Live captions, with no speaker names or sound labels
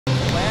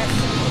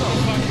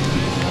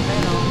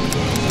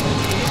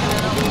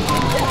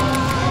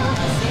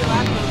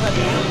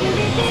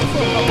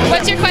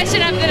What's your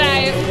question of the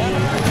night?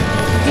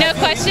 No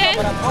question?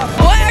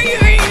 What are you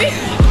reading?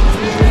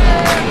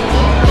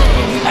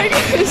 Are you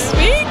gonna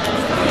speak?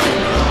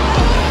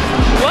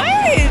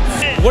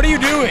 What? What are you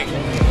doing?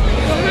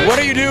 What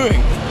are you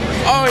doing?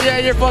 Oh yeah,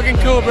 you're fucking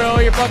cool, bro.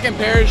 You're fucking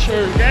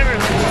parachute.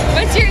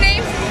 What's your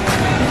name?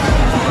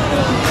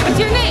 What's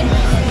your name?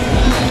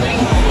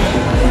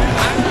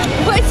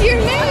 What's your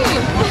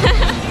name?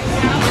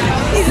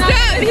 He's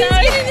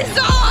getting this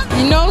off.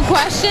 No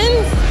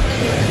questions?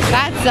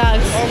 That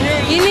sucks.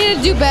 You need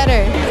to do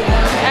better.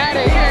 Out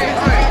of here.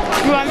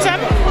 You want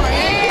some?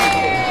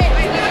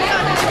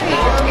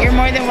 You're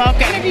more than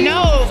welcome.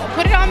 No,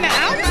 put it on the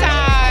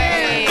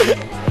outside.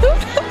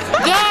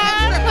 Duh,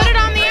 put it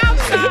on the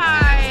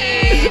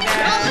outside.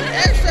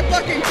 Extra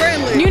fucking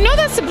friendly. You know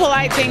that's the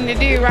polite thing to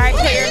do, right?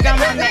 Put your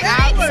gum on the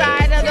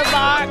outside of the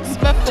box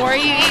before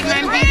you eat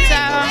my pizza.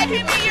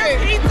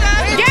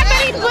 Yeah,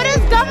 but he put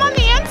his gum on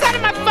the inside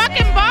of my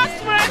fucking box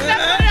when I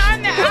said put it on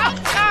the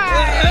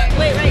outside.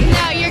 Wait.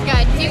 No, you're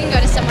good. You can go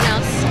to someone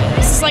else.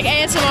 Is this like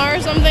ASMR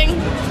or something?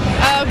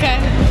 Oh, okay.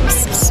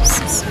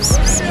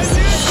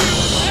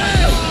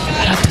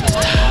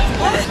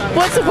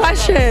 What's the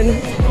question?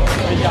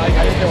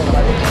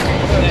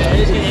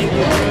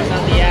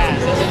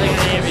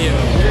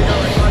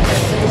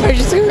 Are you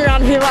just going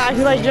around people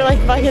acting like you're like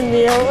fucking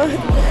Neil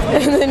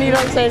and then you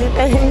don't say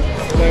anything?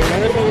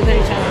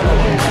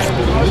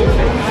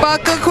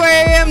 Fuck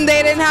aquarium,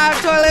 they didn't have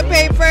toilet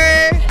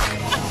paper.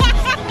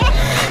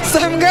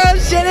 Some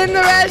girls shit in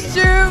the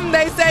restroom,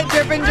 they said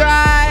drip and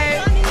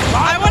dry.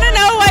 I want to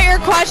know what your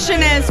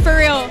question is, for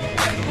real.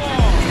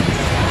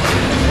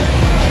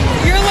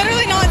 You're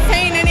literally not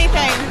saying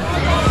anything.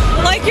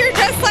 Like, you're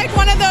just like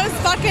one of those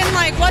fucking,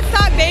 like, what's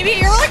that baby?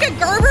 You're like a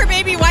Gerber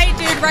baby white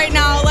dude right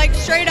now, like,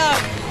 straight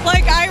up.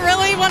 Like, I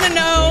really want to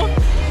know.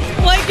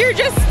 Like, you're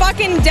just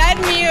fucking dead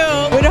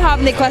mute. We don't have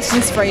any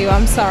questions for you,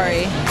 I'm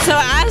sorry. So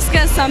ask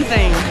us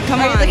something. Come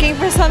on. Are you looking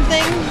for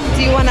something?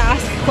 Do you want to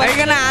ask a question? Are you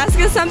going to ask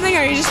us something, or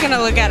are you just going to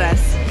look at us?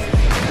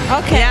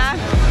 Okay. Yeah?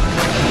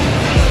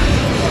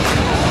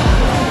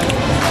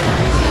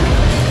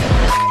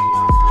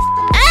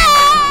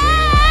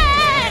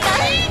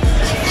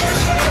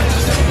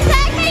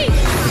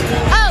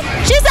 Oh,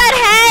 she said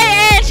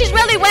hey, and she's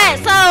really wet,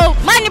 so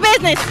mind your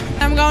business.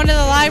 I'm going to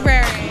the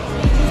library.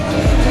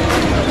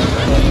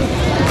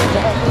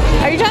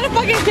 Are you trying to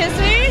fucking kiss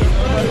me?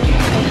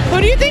 Who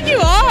do you think you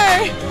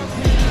are?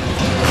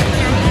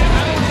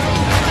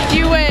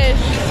 You wish.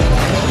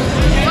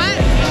 What?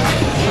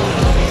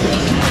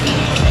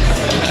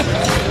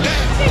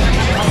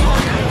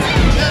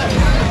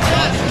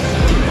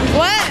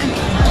 What?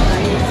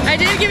 I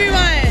did give you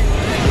one.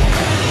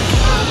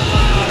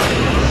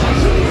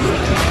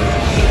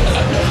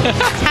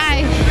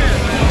 Hi.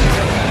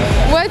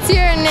 What's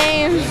your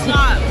name?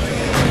 Stop.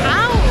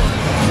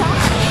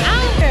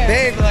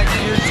 Babe, like,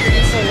 you're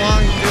taking so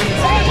long doing this.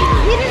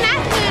 He didn't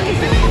ask me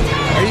anything.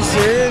 Are you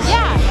serious?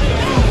 Yeah.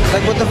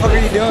 Like, what the fuck are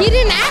you doing? He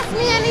didn't ask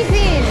me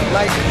anything.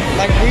 Like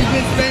we've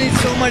been spending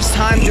so much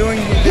time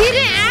doing this. He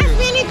didn't ask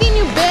me anything,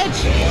 you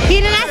bitch.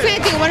 He didn't ask me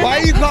anything. Why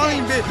are you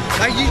calling bitch?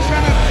 Like, you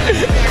trying to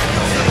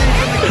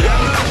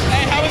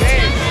Hey, how was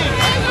it?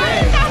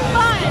 Have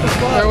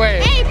fun. Or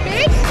wait. Hey,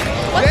 bitch.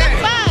 What the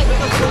fuck?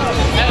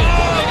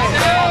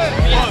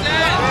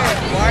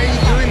 Why are you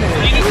doing this?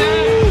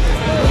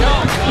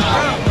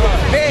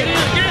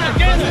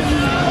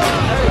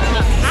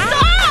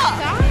 Stop!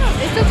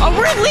 Oh,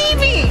 we're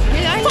leaving!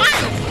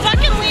 Fine!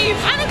 Fucking leave!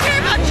 I don't care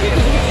about you!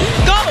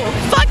 Go!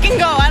 Fucking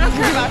go! I don't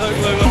care about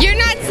you! You're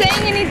not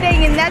saying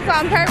anything, and that's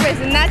on purpose,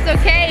 and that's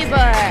okay,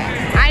 but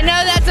I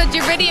know that's what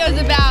your video's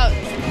about.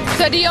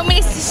 So do you want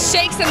me to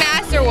shake some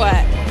ass or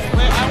what?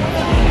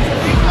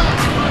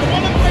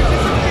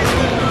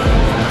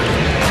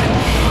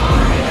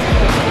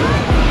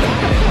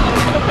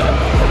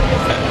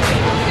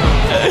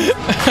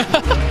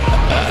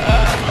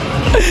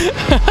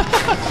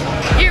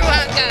 You're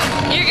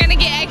welcome. You're gonna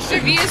get extra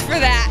views for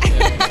that.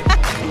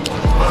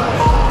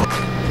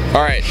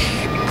 All right.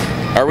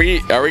 Are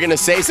we gonna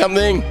say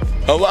something?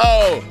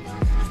 Hello.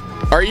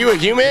 Are you a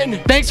human?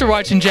 Thanks for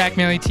watching Jack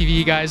Manley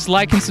TV, guys.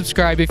 Like and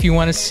subscribe if you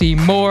want to see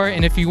more,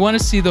 and if you want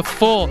to see the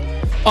full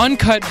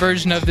uncut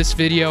version of this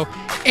video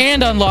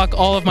and unlock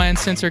all of my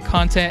uncensored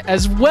content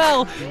as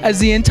well as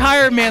the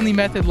entire Manly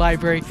Method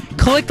library,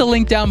 click the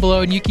link down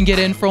below and you can get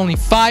in for only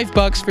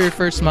 $5 for your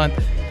first month.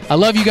 I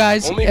love you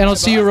guys, and I'll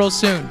see you real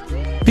soon.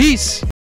 Peace.